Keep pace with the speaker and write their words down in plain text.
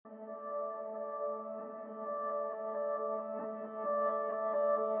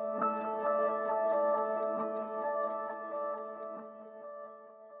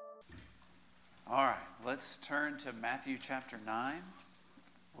Let's turn to Matthew chapter 9.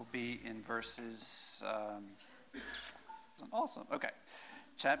 We'll be in verses, awesome, okay.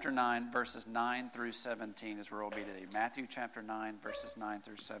 Chapter 9, verses 9 through 17 is where we'll be today. Matthew chapter 9, verses 9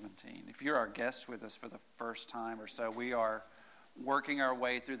 through 17. If you're our guest with us for the first time or so, we are working our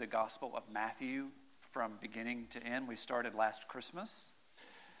way through the Gospel of Matthew from beginning to end. We started last Christmas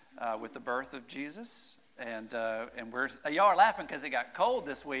with the birth of Jesus. And y'all are laughing because it got cold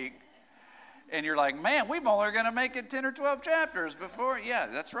this week. And you're like, man, we're only going to make it 10 or 12 chapters before. Yeah,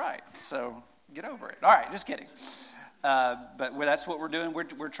 that's right. So get over it. All right, just kidding. But that's what we're doing.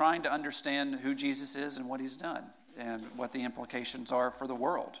 We're trying to understand who Jesus is and what he's done and what the implications are for the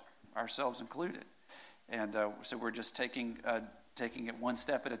world, ourselves included. And so we're just taking it one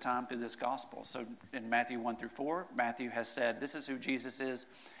step at a time through this gospel. So in Matthew 1 through 4, Matthew has said, this is who Jesus is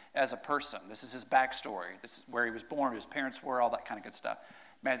as a person. This is his backstory. This is where he was born, who his parents were, all that kind of good stuff.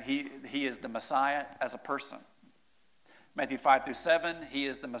 He is the Messiah as a person. Matthew 5 through 7, he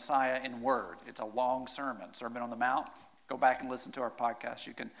is the Messiah in word. It's a long Sermon on the Mount. Go back and listen to our podcast.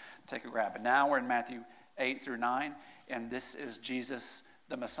 You can take a grab. But now we're in Matthew 8 through 9, and this is Jesus,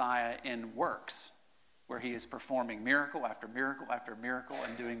 the Messiah in works, where he is performing miracle after miracle after miracle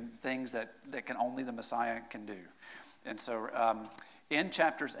and doing things that can only the Messiah can do. And so in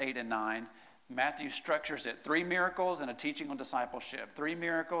chapters 8 and 9, Matthew structures it 3 miracles and a teaching on discipleship, 3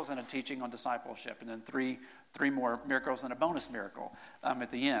 miracles and a teaching on discipleship, and then three more miracles and a bonus miracle at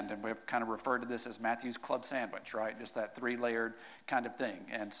the end. And we've kind of referred to this as Matthew's club sandwich, right? Just that 3-layered kind of thing.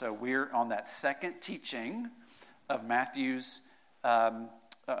 And so we're on that second teaching of Matthew's,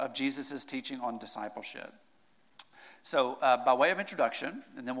 of Jesus' teaching on discipleship. So by way of introduction,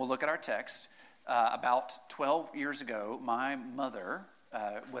 and then we'll look at our text, about 12 years ago, my mother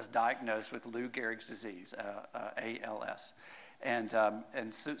was diagnosed with Lou Gehrig's disease, ALS.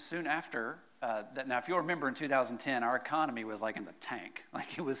 And soon after that, now if you'll remember in 2010, our economy was like in the tank. Like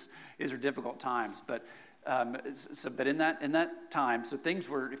these were difficult times. But in that time, so things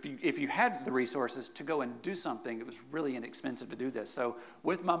were, if you had the resources to go and do something, it was really inexpensive to do this. So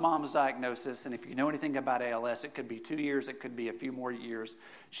with my mom's diagnosis, and if you know anything about ALS, it could be 2 years, it could be a few more years.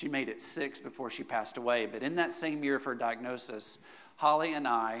 She made it 6 before she passed away. But in that same year of her diagnosis, Holly and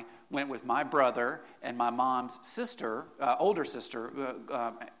I went with my brother and my mom's sister, older sister,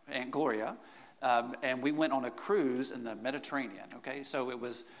 Aunt Gloria, and we went on a cruise in the Mediterranean, okay? So it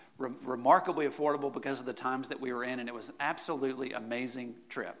was remarkably affordable because of the times that we were in, and it was an absolutely amazing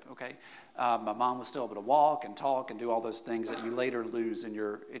trip, okay? My mom was still able to walk and talk and do all those things that you later lose in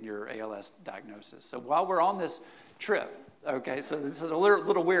your ALS diagnosis. So while we're on this trip, okay, so this is a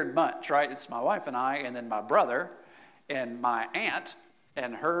little weird bunch, right? It's my wife and I, and then my brother, and my aunt,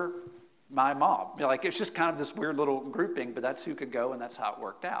 and my mom. Like, it's just kind of this weird little grouping, but that's who could go, and that's how it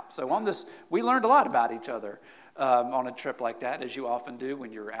worked out. So on this, we learned a lot about each other on a trip like that, as you often do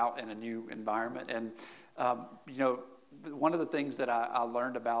when you're out in a new environment. And, one of the things that I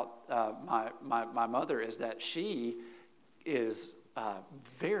learned about my mother is that she is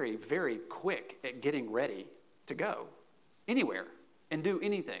very, very quick at getting ready to go anywhere and do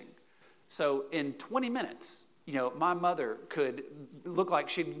anything. So in 20 minutes, my mother could look like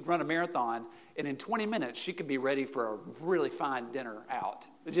she'd run a marathon, and in 20 minutes, she could be ready for a really fine dinner out.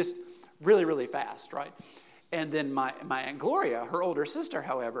 Just really, really fast, right? And then my Aunt Gloria, her older sister,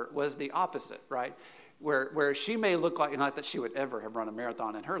 however, was the opposite, right? Where she may look like, not that she would ever have run a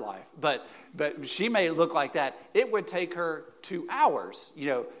marathon in her life, but she may look like that. It would take her 2 hours,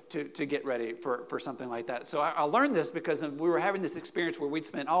 to get ready for something like that. So I learned this because we were having this experience where we'd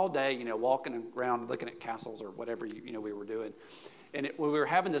spend all day, walking around looking at castles or whatever, we were doing. And we were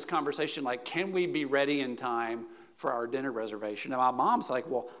having this conversation like, can we be ready in time for our dinner reservation? And my mom's like,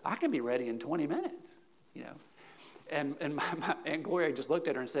 well, I can be ready in 20 minutes, And my Aunt Gloria just looked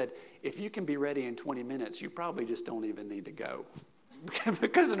at her and said, if you can be ready in 20 minutes, you probably just don't even need to go.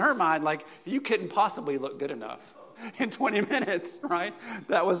 Because in her mind, like, you couldn't possibly look good enough in 20 minutes, right?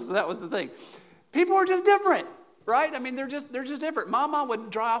 That was the thing. People are just different, right? I mean, they're just different. My mom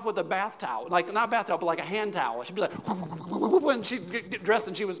would dry off with a bath towel, like not a bath towel, but like a hand towel. She'd be like, and she'd get dressed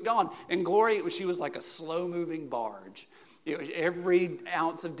and she was gone. And Gloria, she was like a slow-moving barge. Every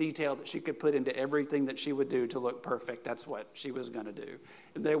ounce of detail that she could put into everything that she would do to look perfect, that's what she was going to do.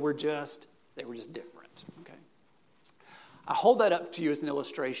 And they were just different, okay? I hold that up to you as an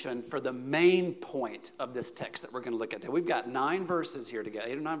illustration for the main point of this text that we're going to look at today. We've got 9 verses here together,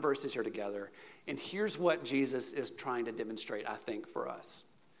 8 or 9 verses here together, and here's what Jesus is trying to demonstrate, I think, for us.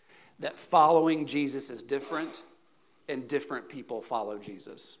 That following Jesus is different, and different people follow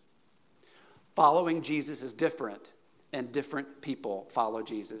Jesus. Following Jesus is different, and different people follow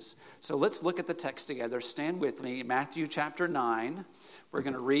Jesus. So let's look at the text together. Stand with me. Matthew chapter 9. We're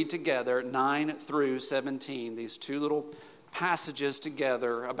going to read together 9 through 17, these two little passages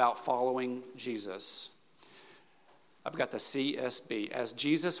together about following Jesus. I've got the CSB. As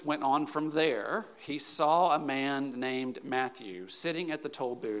Jesus went on from there, he saw a man named Matthew sitting at the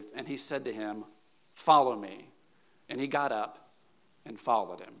toll booth, and he said to him, "Follow me." And he got up and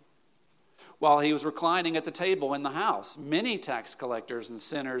followed him. While he was reclining at the table in the house, many tax collectors and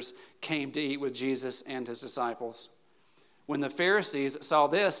sinners came to eat with Jesus and his disciples. When the Pharisees saw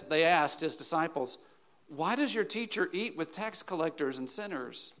this, they asked his disciples, "Why does your teacher eat with tax collectors and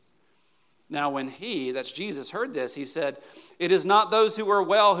sinners?" Now when he, that's Jesus, heard this, he said, "It is not those who are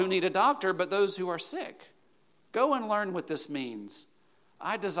well who need a doctor, but those who are sick. Go and learn what this means.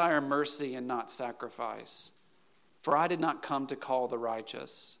 I desire mercy and not sacrifice, for I did not come to call the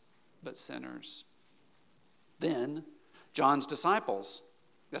righteous, but sinners." Then John's disciples,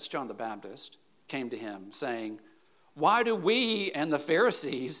 that's John the Baptist, came to him, saying, "Why do we and the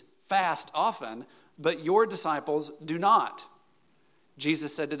Pharisees fast often, but your disciples do not?"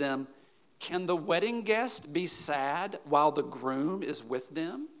 Jesus said to them, "Can the wedding guest be sad while the groom is with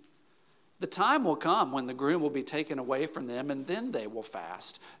them? The time will come when the groom will be taken away from them, and then they will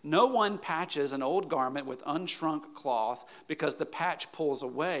fast. No one patches an old garment with unshrunk cloth, because the patch pulls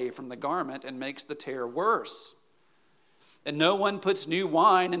away from the garment and makes the tear worse. And no one puts new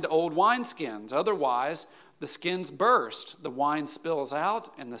wine into old wineskins. Otherwise, the skins burst, the wine spills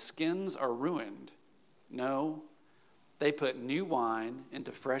out, and the skins are ruined. No, they put new wine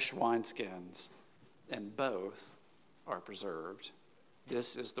into fresh wineskins, and both are preserved."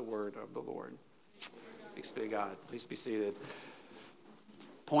 This is the word of the Lord. Thanks be to God. Please be seated.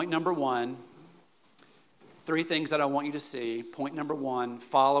 Point number one, three things that I want you to see. Point number one,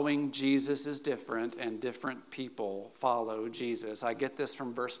 following Jesus is different, and different people follow Jesus. I get this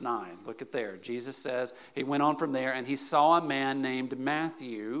from verse 9. Look at there. Jesus says, he went on from there, and he saw a man named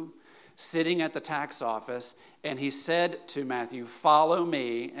Matthew sitting at the tax office, and he said to Matthew, "Follow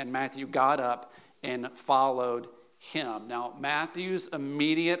me." And Matthew got up and followed him. Now, Matthew's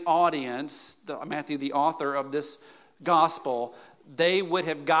immediate audience, Matthew, the author of this gospel, they would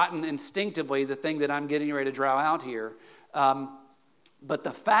have gotten instinctively the thing that I'm getting ready to draw out here. But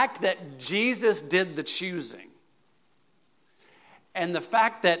the fact that Jesus did the choosing, and the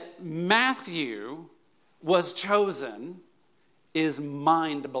fact that Matthew was chosen, is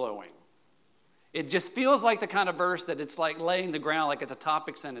mind-blowing. It just feels like the kind of verse that it's like laying the ground like it's a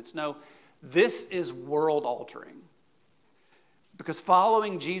topic sentence. No, this is world-altering. Because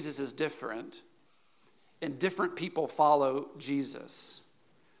following Jesus is different, and different people follow Jesus.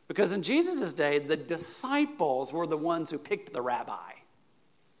 Because in Jesus' day, the disciples were the ones who picked the rabbi,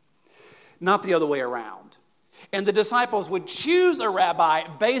 not the other way around. And the disciples would choose a rabbi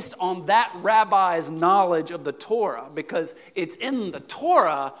based on that rabbi's knowledge of the Torah, because it's in the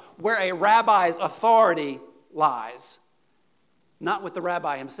Torah where a rabbi's authority lies. Not with the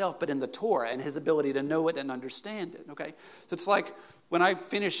rabbi himself, but in the Torah and his ability to know it and understand it, okay? So it's like when I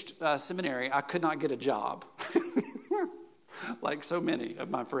finished seminary, I could not get a job, like so many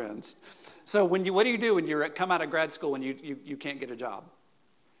of my friends. So what do you do when you come out of grad school and you can't get a job?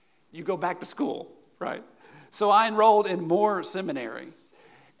 You go back to school, right? So I enrolled in Moore Seminary,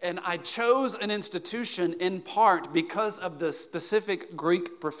 and I chose an institution in part because of the specific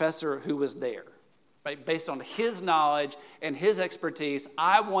Greek professor who was there. Right? Based on his knowledge and his expertise,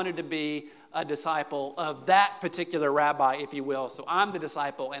 I wanted to be a disciple of that particular rabbi, if you will. So I'm the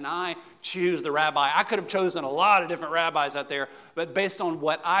disciple, and I choose the rabbi. I could have chosen a lot of different rabbis out there, but based on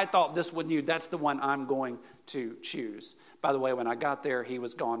what I thought this one knew, that's the one I'm going to choose. By the way, when I got there, he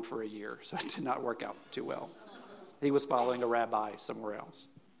was gone for a year, so it did not work out too well. He was following a rabbi somewhere else.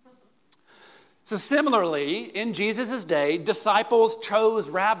 So similarly, in Jesus' day, disciples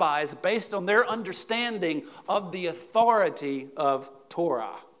chose rabbis based on their understanding of the authority of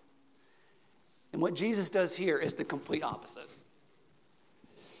Torah. And what Jesus does here is the complete opposite.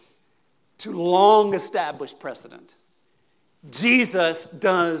 To long-established precedent, Jesus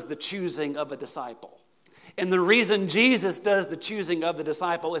does the choosing of a disciple. And the reason Jesus does the choosing of the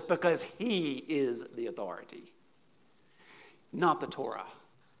disciple is because he is the authority, not the Torah.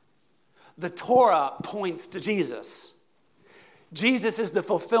 The Torah points to Jesus. Jesus is the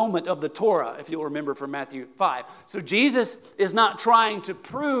fulfillment of the Torah, if you'll remember from Matthew 5. So Jesus is not trying to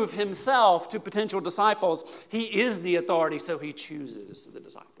prove himself to potential disciples. He is the authority, so he chooses the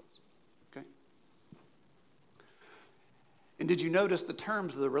disciples. Okay? And did you notice the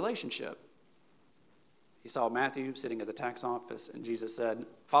terms of the relationship? He saw Matthew sitting at the tax office, and Jesus said,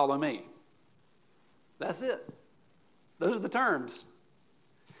 "Follow me." That's it. Those are the terms.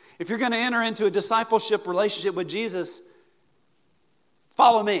 If you're going to enter into a discipleship relationship with Jesus,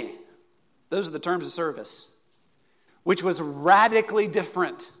 follow me. Those are the terms of service, which was radically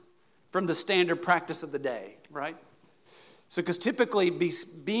different from the standard practice of the day, right? So, because typically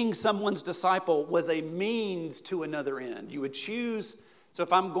being someone's disciple was a means to another end. You would choose, so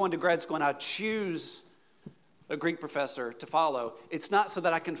if I'm going to grad school and I choose a Greek professor to follow, it's not so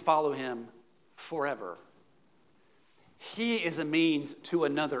that I can follow him forever. He is a means to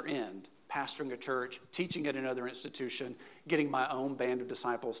another end, pastoring a church, teaching at another institution, getting my own band of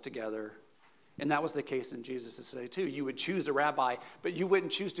disciples together. And that was the case in Jesus' day too. You would choose a rabbi, but you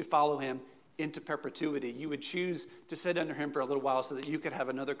wouldn't choose to follow him into perpetuity. You would choose to sit under him for a little while so that you could have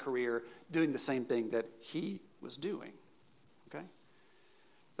another career doing the same thing that he was doing. Okay?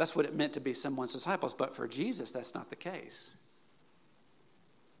 That's what it meant to be someone's disciples. But for Jesus, that's not the case.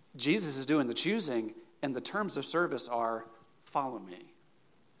 Jesus is doing the choosing, and the terms of service are, follow me.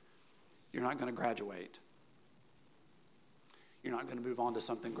 You're not going to graduate. You're not going to move on to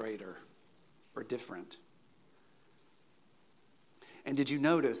something greater or different. And did you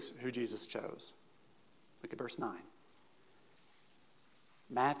notice who Jesus chose? Look at verse 9.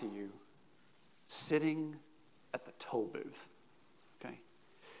 Matthew sitting at the toll booth. Okay?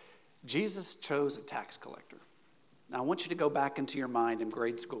 Jesus chose a tax collector. Now I want you to go back into your mind in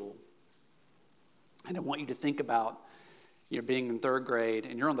grade school. And I want you to think about you're being in third grade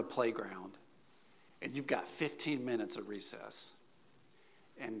and you're on the playground and you've got 15 minutes of recess.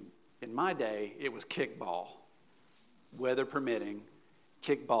 And in my day, it was kickball. Weather permitting,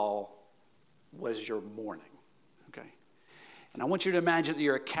 kickball was your morning, okay? And I want you to imagine that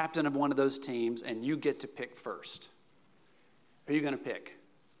you're a captain of one of those teams and you get to pick first. Who are you going to pick?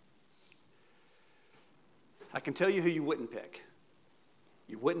 I can tell you who you wouldn't pick.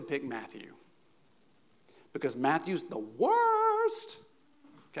 You wouldn't pick Matthew. Because Matthew's the worst,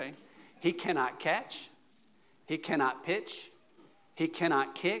 okay? He cannot catch. He cannot pitch. He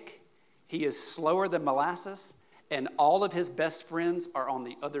cannot kick. He is slower than molasses. And all of his best friends are on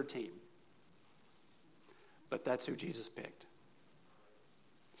the other team. But that's who Jesus picked.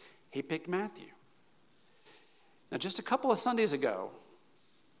 He picked Matthew. Now, just a couple of Sundays ago,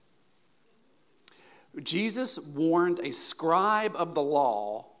 Jesus warned a scribe of the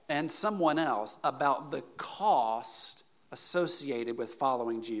law and someone else about the cost associated with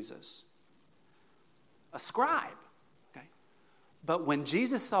following Jesus. A scribe. Okay? But when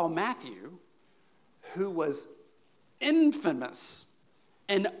Jesus saw Matthew, who was infamous,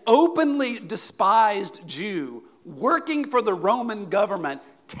 an openly despised Jew, working for the Roman government,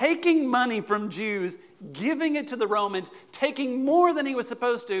 taking money from Jews, giving it to the Romans, taking more than he was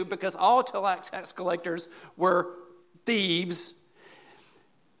supposed to because all tax collectors were thieves.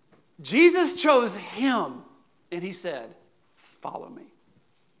 Jesus chose him and he said, follow me.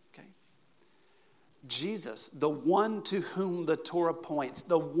 Jesus, the one to whom the Torah points,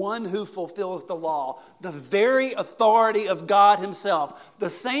 the one who fulfills the law, the very authority of God himself, the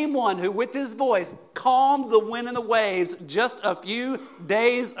same one who with his voice calmed the wind and the waves just a few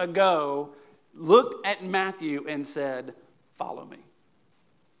days ago, looked at Matthew and said, follow me.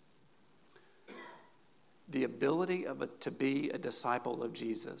 The ability to be a disciple of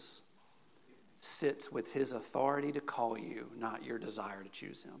Jesus sits with his authority to call you, not your desire to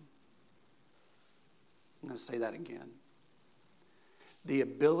choose him. I'm going to say that again. The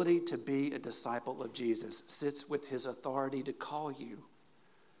ability to be a disciple of Jesus sits with his authority to call you,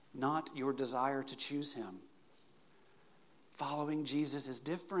 not your desire to choose him. Following Jesus is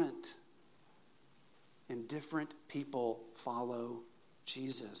different, and different people follow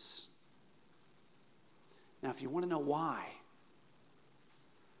Jesus. Now, if you want to know why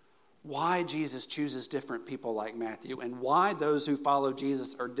Jesus chooses different people like Matthew and why those who follow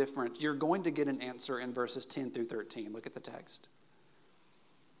Jesus are different, you're going to get an answer in verses 10 through 13. Look at the text.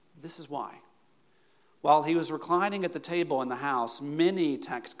 This is why. While he was reclining at the table in the house, many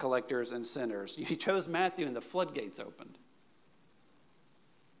tax collectors and sinners. He chose Matthew and the floodgates opened.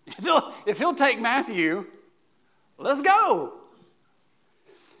 If he'll take Matthew, let's go.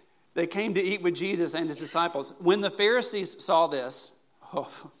 They came to eat with Jesus and his disciples. When the Pharisees saw this,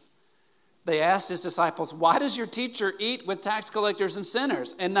 they asked his disciples, why does your teacher eat with tax collectors and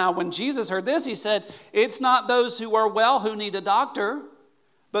sinners? And now when Jesus heard this, he said, it's not those who are well who need a doctor,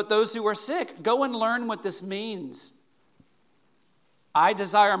 but those who are sick. Go and learn what this means. I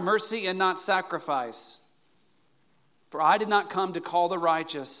desire mercy and not sacrifice. For I did not come to call the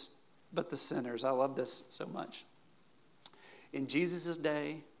righteous, but the sinners. I love this so much. In Jesus'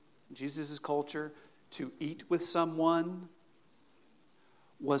 day, in Jesus' culture, to eat with someone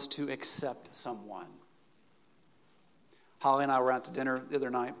was to accept someone. Holly and I were out to dinner the other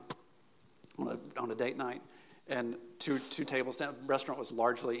night on a date night, and two tables down, the restaurant was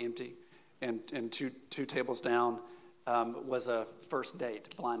largely empty, and two tables down was a first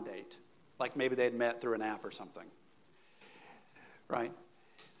date, blind date. Like maybe they had met through an app or something, right?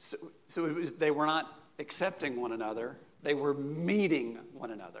 So it was, they were not accepting one another. They were meeting one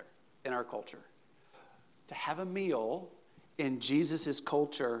another in our culture. To have a meal in Jesus'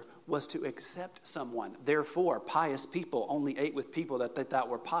 culture was to accept someone. Therefore, pious people only ate with people that they thought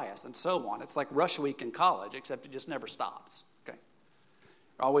were pious, and so on. It's like rush week in college, except it just never stops. Okay,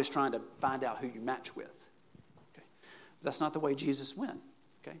 you're always trying to find out who you match with. Okay, that's not the way Jesus went.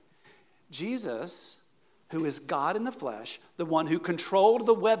 Okay, Jesus, who is God in the flesh, the one who controlled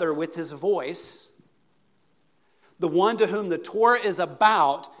the weather with his voice, the one to whom the Torah is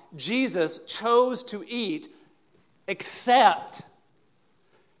about, Jesus chose to eat except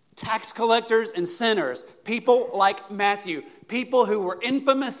tax collectors and sinners, people like Matthew, people who were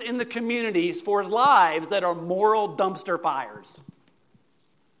infamous in the communities for lives that are moral dumpster fires.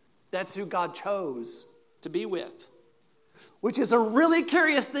 That's who God chose to be with, which is a really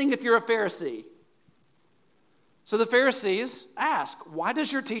curious thing if you're a Pharisee. So the Pharisees ask, why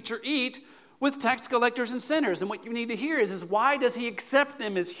does your teacher eat with tax collectors and sinners? And what you need to hear is why does he accept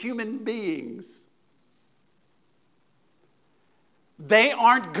them as human beings? They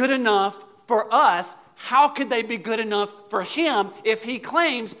aren't good enough for us. How could they be good enough for him if he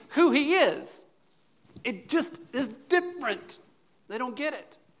claims who he is? It just is different. They don't get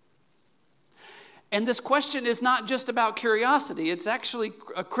it. And this question is not just about curiosity. It's actually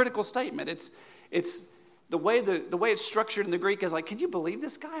a critical statement. It's the way it's structured in the Greek is like, can you believe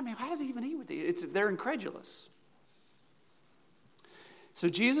this guy? I mean, how does he even eat with you? They're incredulous. So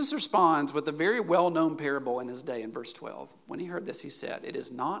Jesus responds with a very well-known parable in his day in verse 12. When he heard this, he said, "It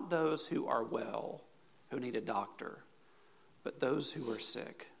is not those who are well who need a doctor, but those who are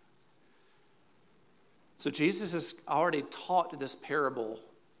sick." So Jesus has already taught this parable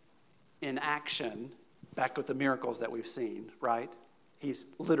in action back with the miracles that we've seen, right? He's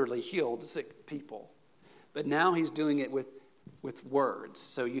literally healed sick people. But now he's doing it with words.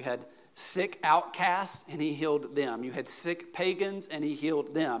 So you had sick outcasts, and he healed them. You had sick pagans, and he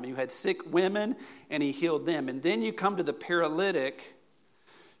healed them. You had sick women, and he healed them. And then you come to the paralytic,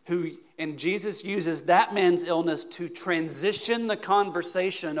 and Jesus uses that man's illness to transition the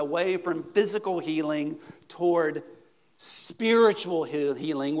conversation away from physical healing toward spiritual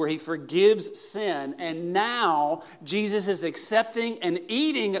healing, where he forgives sin. And now Jesus is accepting and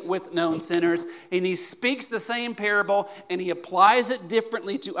eating with known sinners, and he speaks the same parable and he applies it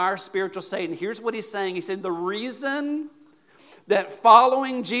differently to our spiritual state. And here's what he's saying. He said the reason that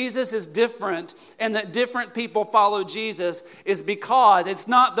following Jesus is different and that different people follow Jesus is because it's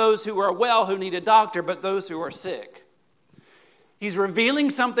not those who are well who need a doctor, but those who are sick. He's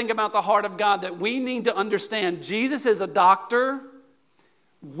revealing something about the heart of God that we need to understand. Jesus is a doctor,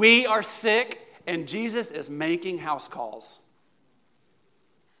 we are sick, and Jesus is making house calls.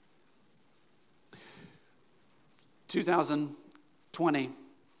 2020,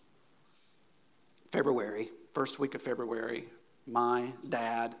 February, first week of February, my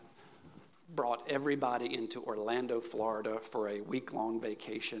dad brought everybody into Orlando, Florida for a week-long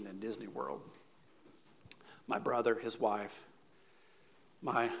vacation in Disney World. My brother, his wife,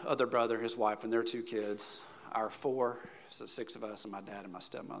 my other brother, his wife, and their two kids, our four, so 6 of us, and my dad and my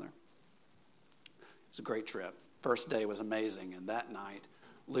stepmother. It was a great trip. First day was amazing, and that night,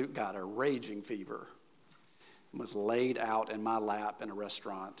 Luke got a raging fever and was laid out in my lap in a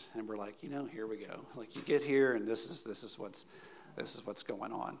restaurant, and we're like, here we go. Like, you get here, and this is what's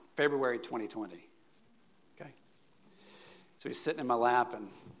going on. February 2020. Okay, so he's sitting in my lap, and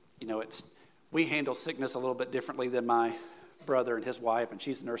we handle sickness a little bit differently than my brother and his wife, and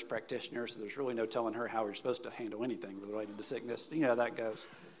she's a nurse practitioner, so there's really no telling her how we're supposed to handle anything related to sickness. You know how that goes.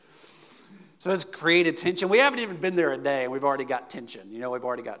 So it's created tension. We haven't even been there a day, and we've already got tension. We've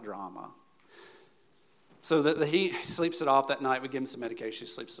already got drama. So he sleeps it off that night. We give him some medication.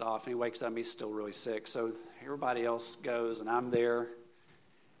 He sleeps it off, and he wakes up, and he's still really sick. So everybody else goes, and I'm there.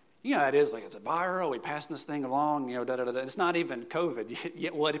 It is like it's a viral. We passing this thing along. It's not even COVID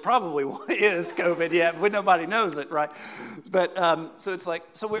yet. Well, it probably is COVID yet, but nobody knows it, right? But so it's like,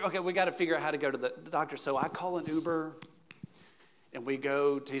 we got to figure out how to go to the doctor. So I call an Uber, and we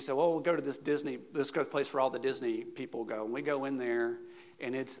go. He said, "Well, we'll go to this place where all the Disney people go." And we go in there,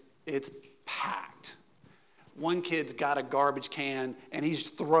 and it's packed. One kid's got a garbage can, and he's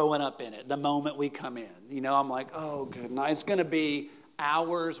throwing up in it the moment we come in. I'm like, oh, good night. It's going to be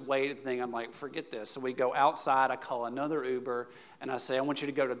hours waiting thing. I'm like, forget this. So we go outside. I call another Uber, and I say, I want you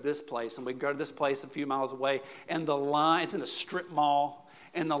to go to this place. And we go to this place a few miles away, and the line, it's in a strip mall,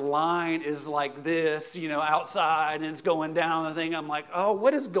 and the line is like this, outside, and it's going down the thing. I'm like, oh,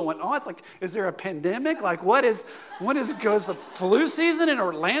 what is going on? It's like, is there a pandemic? Like, goes the flu season in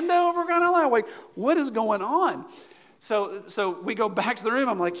Orlando for crying out loud? Like, what is going on? So we go back to the room.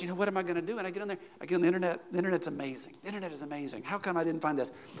 I'm like, what am I going to do? And I get on there. I get on the internet. The internet's amazing. The internet is amazing. How come I didn't find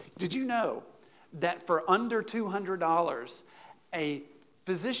this? Did you know that for under $200, a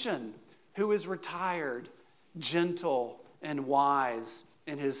physician who is retired, gentle and wise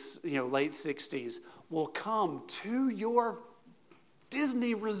in his late 60s will come to your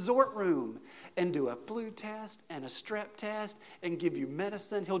Disney resort room and do a flu test and a strep test and give you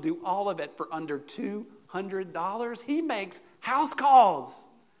medicine? He'll do all of it for under $200. He makes house calls.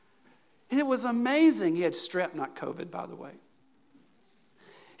 It was amazing. He had strep, not COVID, by the way.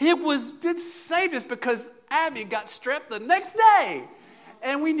 It saved us because Abby got strep the next day,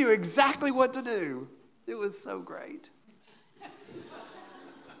 and we knew exactly what to do. It was so great.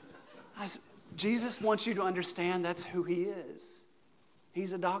 Jesus wants you to understand that's who he is.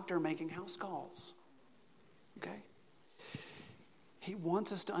 He's a doctor making house calls. Okay? He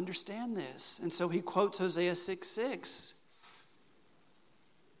wants us to understand this. And so he quotes Hosea 6:6,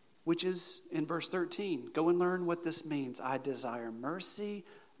 which is in verse 13. Go and learn what this means. I desire mercy,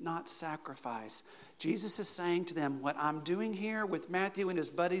 not sacrifice. Jesus is saying to them, what I'm doing here with Matthew and his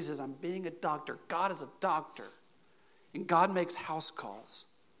buddies is I'm being a doctor. God is a doctor. And God makes house calls.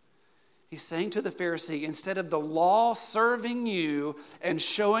 He's saying to the Pharisee, instead of the law serving you and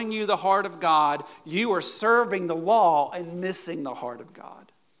showing you the heart of God, you are serving the law and missing the heart of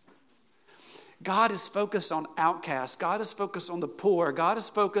God. God is focused on outcasts. God is focused on the poor. God is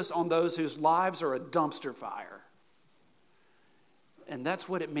focused on those whose lives are a dumpster fire. And that's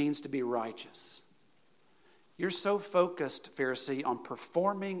what it means to be righteous. You're so focused, Pharisee, on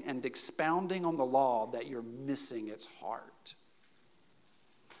performing and expounding on the law that you're missing its heart.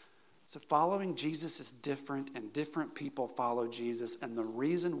 So following Jesus is different, and different people follow Jesus. And the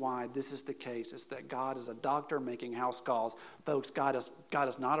reason why this is the case is that God is a doctor making house calls. Folks, God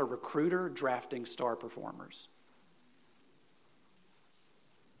is not a recruiter drafting star performers.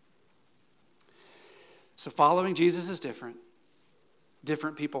 So following Jesus is different.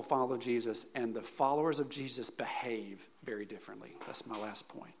 Different people follow Jesus, and the followers of Jesus behave very differently. That's my last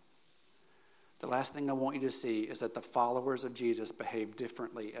point. The last thing I want you to see is that the followers of Jesus behave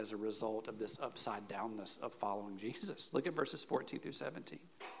differently as a result of this upside downness of following Jesus. Look at verses 14 through 17.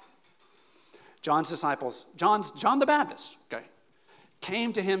 John's disciples, John the Baptist,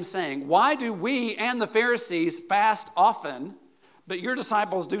 came to him saying, why do we and the Pharisees fast often, but your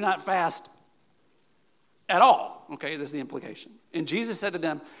disciples do not fast at all? Okay, this is the implication. And Jesus said to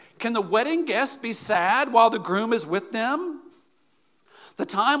them, can the wedding guests be sad while the groom is with them? The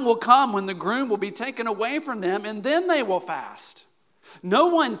time will come when the groom will be taken away from them, and then they will fast. No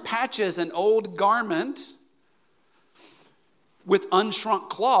one patches an old garment with unshrunk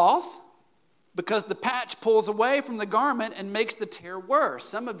cloth, because the patch pulls away from the garment and makes the tear worse.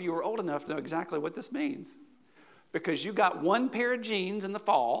 Some of you are old enough to know exactly what this means. Because you got one pair of jeans in the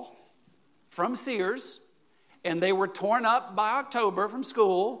fall from Sears, and they were torn up by October from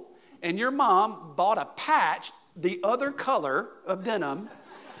school, and your mom bought a patch the other color of denim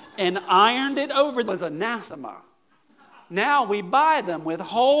and ironed it over. It was anathema. Now we buy them with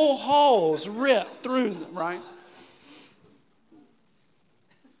whole holes ripped through them, right?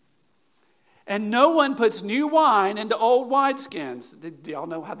 And no one puts new wine into old wineskins. Do y'all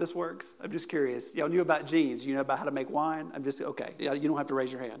know how this works? I'm just curious. Y'all knew about jeans. You know about how to make wine? Okay. You don't have to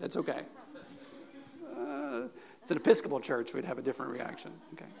raise your hand. It's okay. It's an Episcopal church. We'd have a different reaction.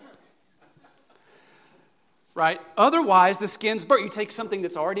 Okay. Right? Otherwise, the skin's burnt. You take something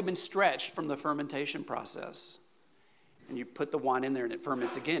that's already been stretched from the fermentation process, and you put the wine in there and it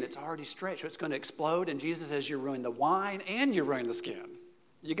ferments again. It's already stretched, so it's going to explode. And Jesus says you ruin the wine and you ruin the skin.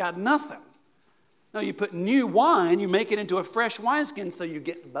 You got nothing. No, you put new wine, you make it into a fresh wineskin, so you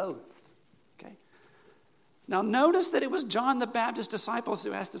get both. Okay? Now, notice that it was John the Baptist's disciples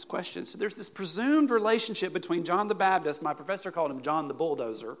who asked this question. So there's this presumed relationship between John the Baptist. My professor called him John the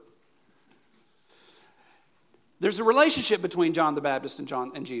Bulldozer. There's a relationship between John the Baptist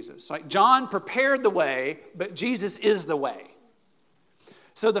and Jesus. Like John prepared the way, but Jesus is the way.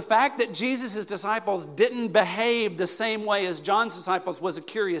 So the fact that Jesus' disciples didn't behave the same way as John's disciples was a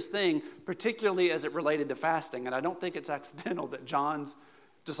curious thing, particularly as it related to fasting. And I don't think it's accidental that John's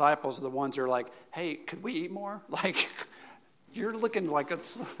disciples are the ones who are like, hey, could we eat more? Like, you're looking like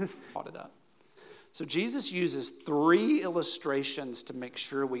it's brought it up. So Jesus uses 3 illustrations to make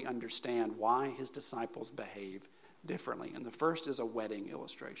sure we understand why his disciples behave differently. And the first is a wedding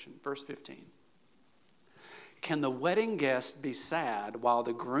illustration. Verse 15. Can the wedding guest be sad while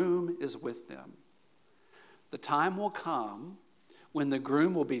the groom is with them? The time will come when the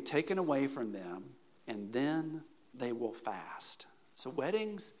groom will be taken away from them, and then they will fast. So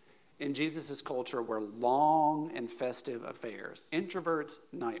weddings in Jesus' culture were long and festive affairs. Introverts'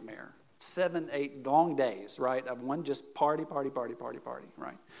 nightmare. 7, 8 long days, right, of one just party,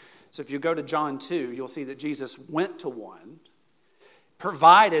 right? So if you go to John 2, you'll see that Jesus went to one,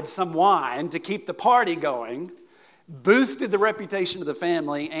 provided some wine to keep the party going, boosted the reputation of the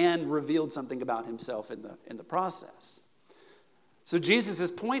family, and revealed something about himself in the process. So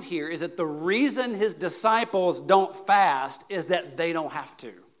Jesus' point here is that the reason his disciples don't fast is that they don't have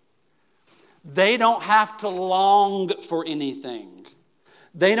to. They don't have to long for anything.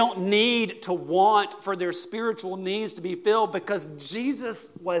 They don't need to want for their spiritual needs to be filled because Jesus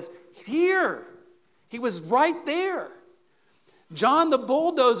was here. He was right there. John the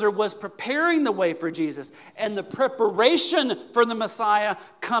bulldozer was preparing the way for Jesus, and the preparation for the Messiah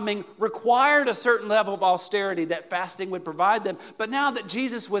coming required a certain level of austerity that fasting would provide them. But now that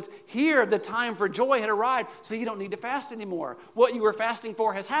Jesus was here, the time for joy had arrived, so you don't need to fast anymore. What you were fasting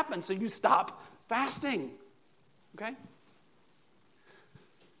for has happened, so you stop fasting. Okay?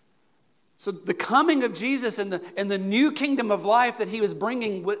 So the coming of Jesus and the new kingdom of life that he was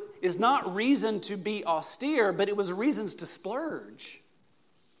bringing is not reason to be austere, but it was reasons to splurge.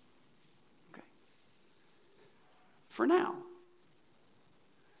 Okay. For now.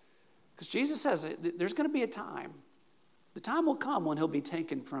 Because Jesus says there's going to be a time. The time will come when he'll be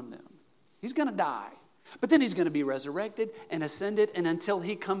taken from them. He's going to die. But then he's going to be resurrected and ascended, and until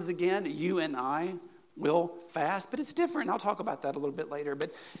he comes again, you and I will fast, but it's different. I'll talk about that a little bit later.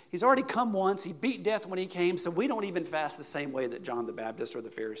 But he's already come once. He beat death when he came, so we don't even fast the same way that John the Baptist or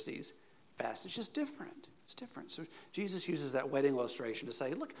the Pharisees fast. It's just different. It's different. So Jesus uses that wedding illustration to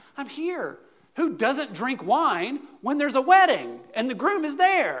say, look, I'm here. Who doesn't drink wine when there's a wedding and the groom is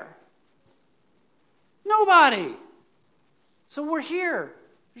there? Nobody. So we're here.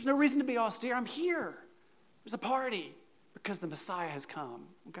 There's no reason to be austere. I'm here. There's a party because the Messiah has come.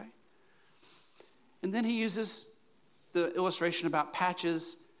 Okay? And then he uses the illustration about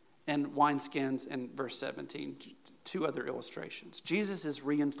patches and wineskins in verse 17. 2 other illustrations. Jesus is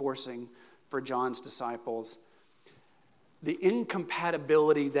reinforcing for John's disciples the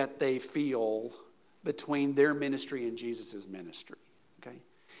incompatibility that they feel between their ministry and Jesus' ministry. Okay?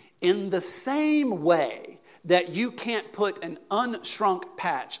 In the same way that you can't put an unshrunk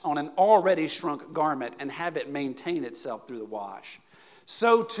patch on an already shrunk garment and have it maintain itself through the wash,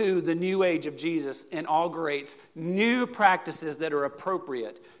 so too the new age of Jesus inaugurates new practices that are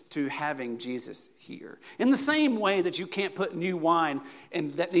appropriate to having Jesus here. In the same way that you can't put new wine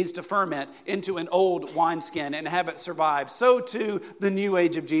and that needs to ferment into an old wineskin and have it survive, so too the new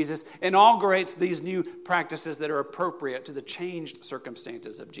age of Jesus inaugurates these new practices that are appropriate to the changed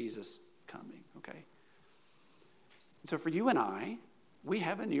circumstances of Jesus coming. Okay? And so for you and I, we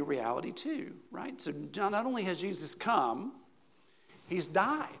have a new reality too, right? So not only has Jesus come, he's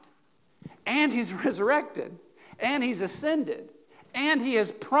died, and he's resurrected, and he's ascended, and he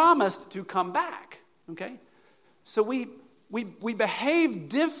has promised to come back, okay? So we behave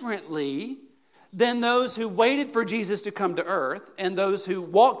differently than those who waited for Jesus to come to earth and those who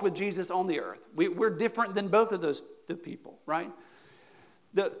walked with Jesus on the earth. We're different than both of those the people, right?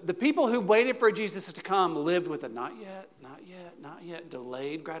 The people who waited for Jesus to come lived with a not yet,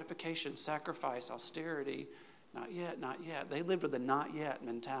 delayed gratification, sacrifice, austerity, not yet. They lived with a not yet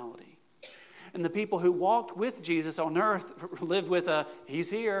mentality. And the people who walked with Jesus on earth lived with a he's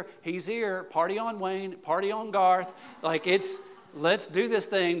here, party on Wayne, party on Garth. Like let's do this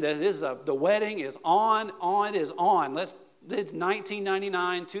thing. The wedding is on, it is on. It's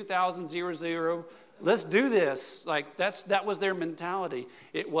 1999, 2000. Let's do this. Like that was their mentality.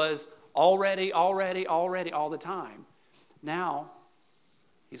 It was already all the time. Now,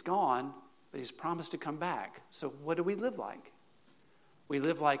 he's gone, but he's promised to come back. So what do we live like? We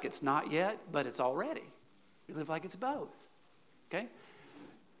live like it's not yet, but it's already. We live like it's both. Okay?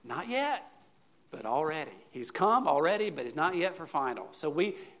 Not yet, but already. He's come already, but it's not yet for final. So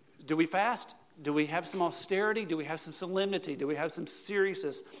do we fast? Do we have some austerity? Do we have some solemnity? Do we have some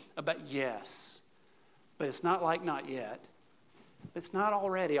seriousness about yes? But it's not like not yet. It's not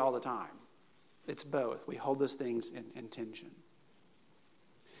already all the time. It's both. We hold those things in tension.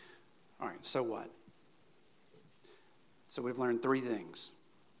 All right, so what? So we've learned 3 things.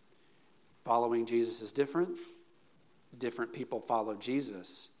 Following Jesus is different. Different people follow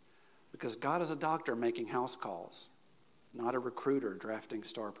Jesus Because God is a doctor making house calls, not a recruiter drafting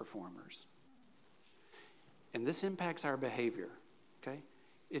star performers. And this impacts our behavior, okay?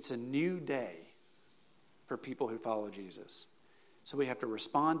 It's a new day for people who follow Jesus. So we have to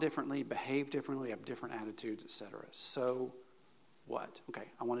respond differently, behave differently, have different attitudes, etc. So what? Okay,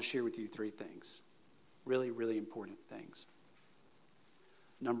 I want to share with you 3 things. Really, really important things.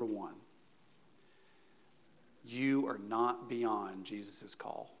 Number 1, you are not beyond Jesus'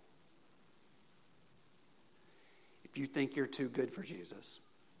 call. If you think you're too good for Jesus,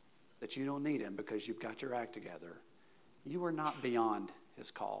 that you don't need him because you've got your act together, you are not beyond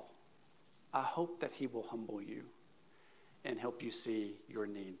his call. I hope that he will humble you and help you see your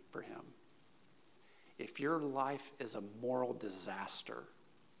need for him. If your life is a moral disaster,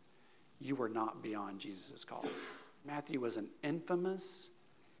 you are not beyond Jesus' call. Matthew was an infamous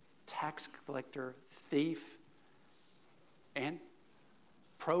tax collector, thief, and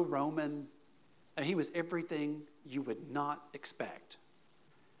pro-Roman. And he was everything you would not expect.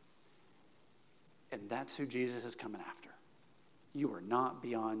 And that's who Jesus is coming after. You are not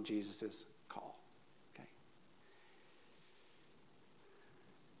beyond Jesus' call. Okay?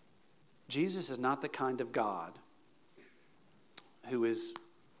 Jesus is not the kind of God who is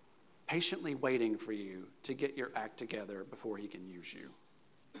patiently waiting for you to get your act together before he can use you.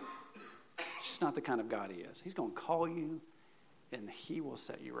 It's just not the kind of God he is. He's going to call you and he will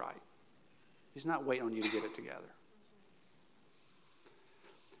set you right. He's not waiting on you to get it together.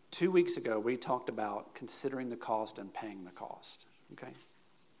 2 weeks ago, we talked about considering the cost and paying the cost. Okay?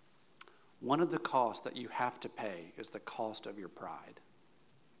 One of the costs that you have to pay is the cost of your pride.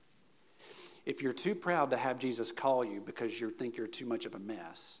 If you're too proud to have Jesus call you because you think you're too much of a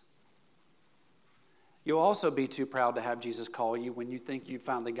mess, you'll also be too proud to have Jesus call you when you think you've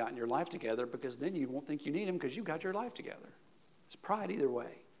finally gotten your life together, because then you won't think you need him because you got your life together. It's pride either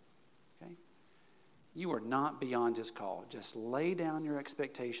way. Okay? You are not beyond his call. Just lay down your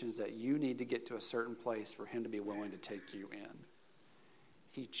expectations that you need to get to a certain place for him to be willing to take you in.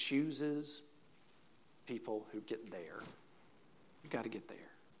 He chooses people who get there. You've got to get there.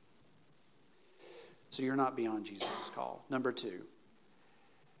 So you're not beyond Jesus' call. Number 2,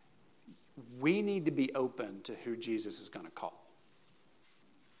 we need to be open to who Jesus is going to call.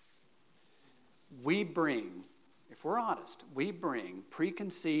 If we're honest, we bring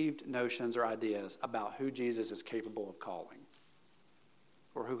preconceived notions or ideas about who Jesus is capable of calling,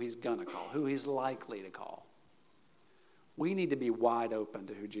 or who he's going to call, who he's likely to call. We need to be wide open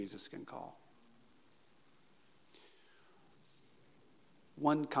to who Jesus can call.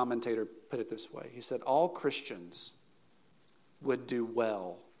 One commentator put it this way. He said, all Christians would do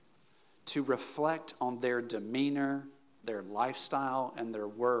well to reflect on their demeanor, their lifestyle, and their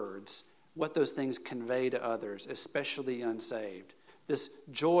words, what those things convey to others, especially unsaved. This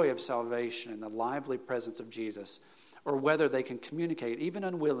joy of salvation and the lively presence of Jesus, or whether they can communicate, even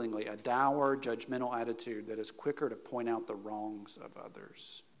unwillingly, a dour, judgmental attitude that is quicker to point out the wrongs of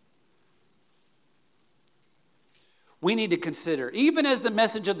others. We need to consider, even as the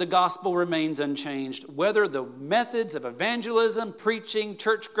message of the gospel remains unchanged, whether the methods of evangelism, preaching,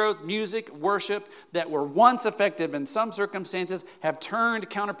 church growth, music, worship that were once effective in some circumstances have turned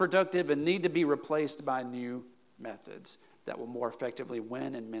counterproductive and need to be replaced by new methods that will more effectively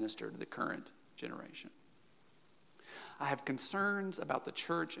win and minister to the current generation. I have concerns about the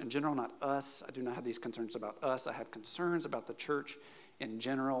church in general, not us. I do not have these concerns about us. I have concerns about the church in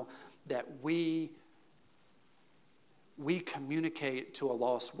general, that we communicate to a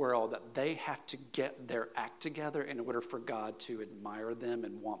lost world that they have to get their act together in order for God to admire them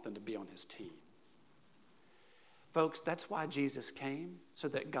and want them to be on his team. Folks, that's why Jesus came, so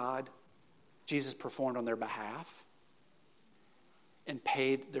that Jesus performed on their behalf and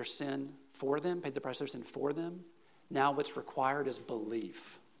paid their sin for them, paid the price of their sin for them. Now what's required is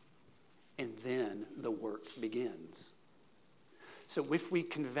belief, and then the work begins. So if we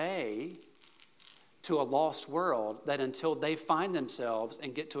convey to a lost world that until they find themselves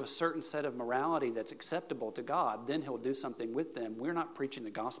and get to a certain set of morality that's acceptable to God, then he'll do something with them. We're not preaching the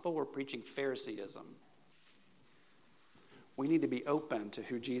gospel, we're preaching Phariseeism. We need to be open to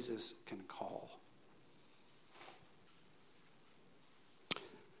who Jesus can call.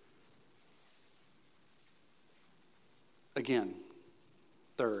 Again,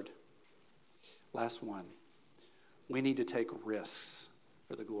 third, last one, we need to take risks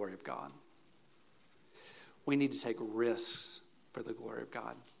for the glory of God. We need to take risks for the glory of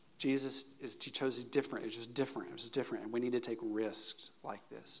God. He chose different. It was just different. It was different. And we need to take risks like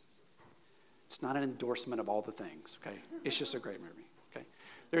this. It's not an endorsement of all the things, okay? It's just a great movie, okay?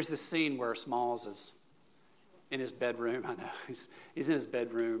 There's this scene where Smalls is in his bedroom. I know. He's in his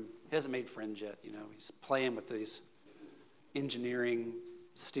bedroom. He hasn't made friends yet, you know. He's playing with these engineering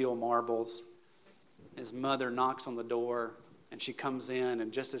steel marbles. His mother knocks on the door, and she comes in,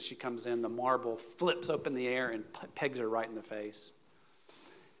 and just as she comes in, the marble flips open the air and pegs her right in the face.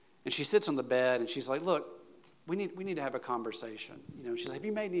 And she sits on the bed, and she's like, look, we need to have a conversation. You know, she's like, have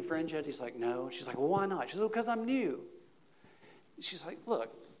you made any friends yet? He's like, no. She's like, well, why not? She's like, well, because I'm new. She's like,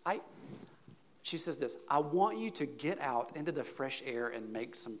 look, she says this, I want you to get out into the fresh air and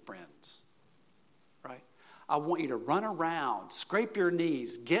make some friends, right? I want you to run around, scrape your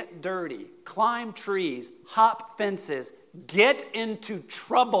knees, get dirty, climb trees, hop fences, get into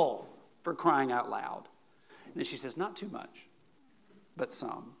trouble, for crying out loud. And then she says, not too much, but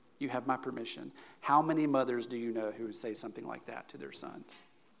some. You have my permission. How many mothers do you know who would say something like that to their sons?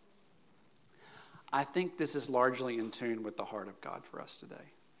 I think this is largely in tune with the heart of God for us today.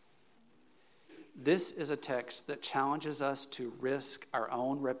 This is a text that challenges us to risk our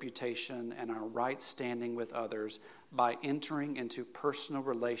own reputation and our right standing with others by entering into personal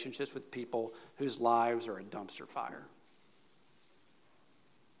relationships with people whose lives are a dumpster fire.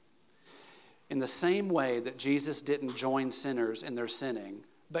 In the same way that Jesus didn't join sinners in their sinning,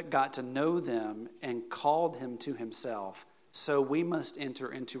 but got to know them and called them to himself, so we must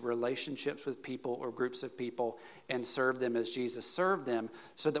enter into relationships with people or groups of people and serve them as Jesus served them,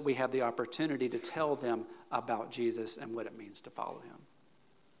 so that we have the opportunity to tell them about Jesus and what it means to follow him.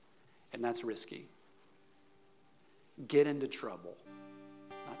 And that's risky. Get into trouble.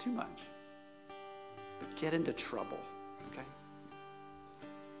 Not too much, but get into trouble, okay?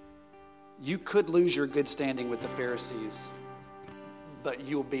 You could lose your good standing with the Pharisees, but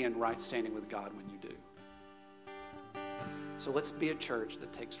you'll be in right standing with God when you do. So let's be a church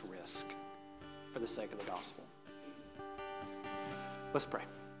that takes risk for the sake of the gospel. Let's pray.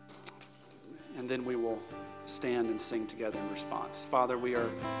 And then we will stand and sing together in response. Father, we are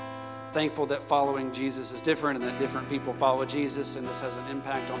thankful that following Jesus is different and that different people follow Jesus, and this has an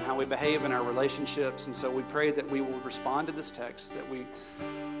impact on how we behave in our relationships. And so we pray that we will respond to this text, that we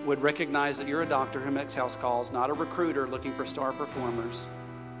would recognize that you're a doctor who makes house calls, not a recruiter looking for star performers.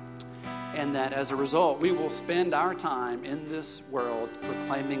 And that as a result, we will spend our time in this world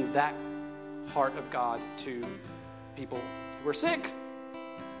proclaiming that heart of God to people who are sick.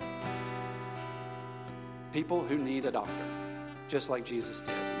 People who need a doctor, just like Jesus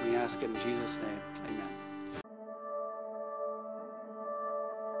did. We ask it in Jesus' name. Amen.